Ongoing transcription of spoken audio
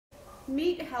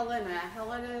Meet Helena.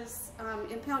 Helena's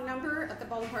impound number at the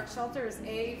Baldwin Park shelter is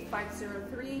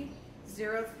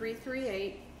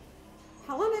A5030338.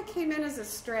 Helena came in as a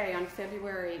stray on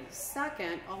February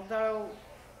 2nd, although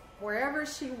wherever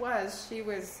she was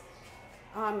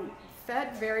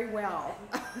fed very well.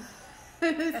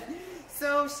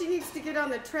 So she needs to get on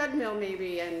the treadmill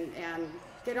maybe and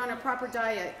get on a proper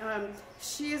diet.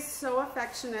 She is so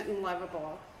affectionate and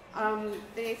lovable.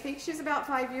 They think she's about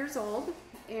 5 years old,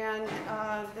 and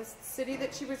the city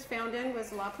that she was found in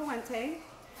was La Puente.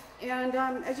 And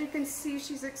as you can see,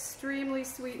 she's extremely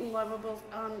sweet and lovable.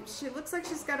 She looks like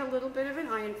she's got a little bit of an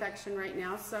eye infection right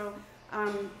now, so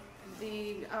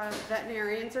the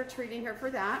veterinarians are treating her for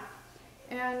that.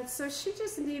 And so she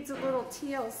just needs a little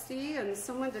TLC and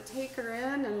someone to take her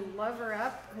in and love her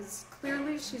up, because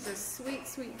clearly she's a sweet,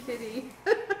 sweet kitty.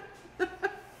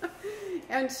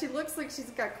 And she looks like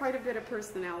she's got quite a bit of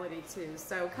personality too.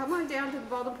 So come on down to the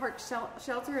Baldwin Park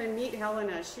shelter and meet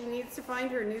Helena. She needs to find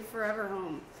her new forever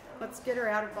home. Let's get her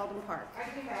out of Baldwin Park.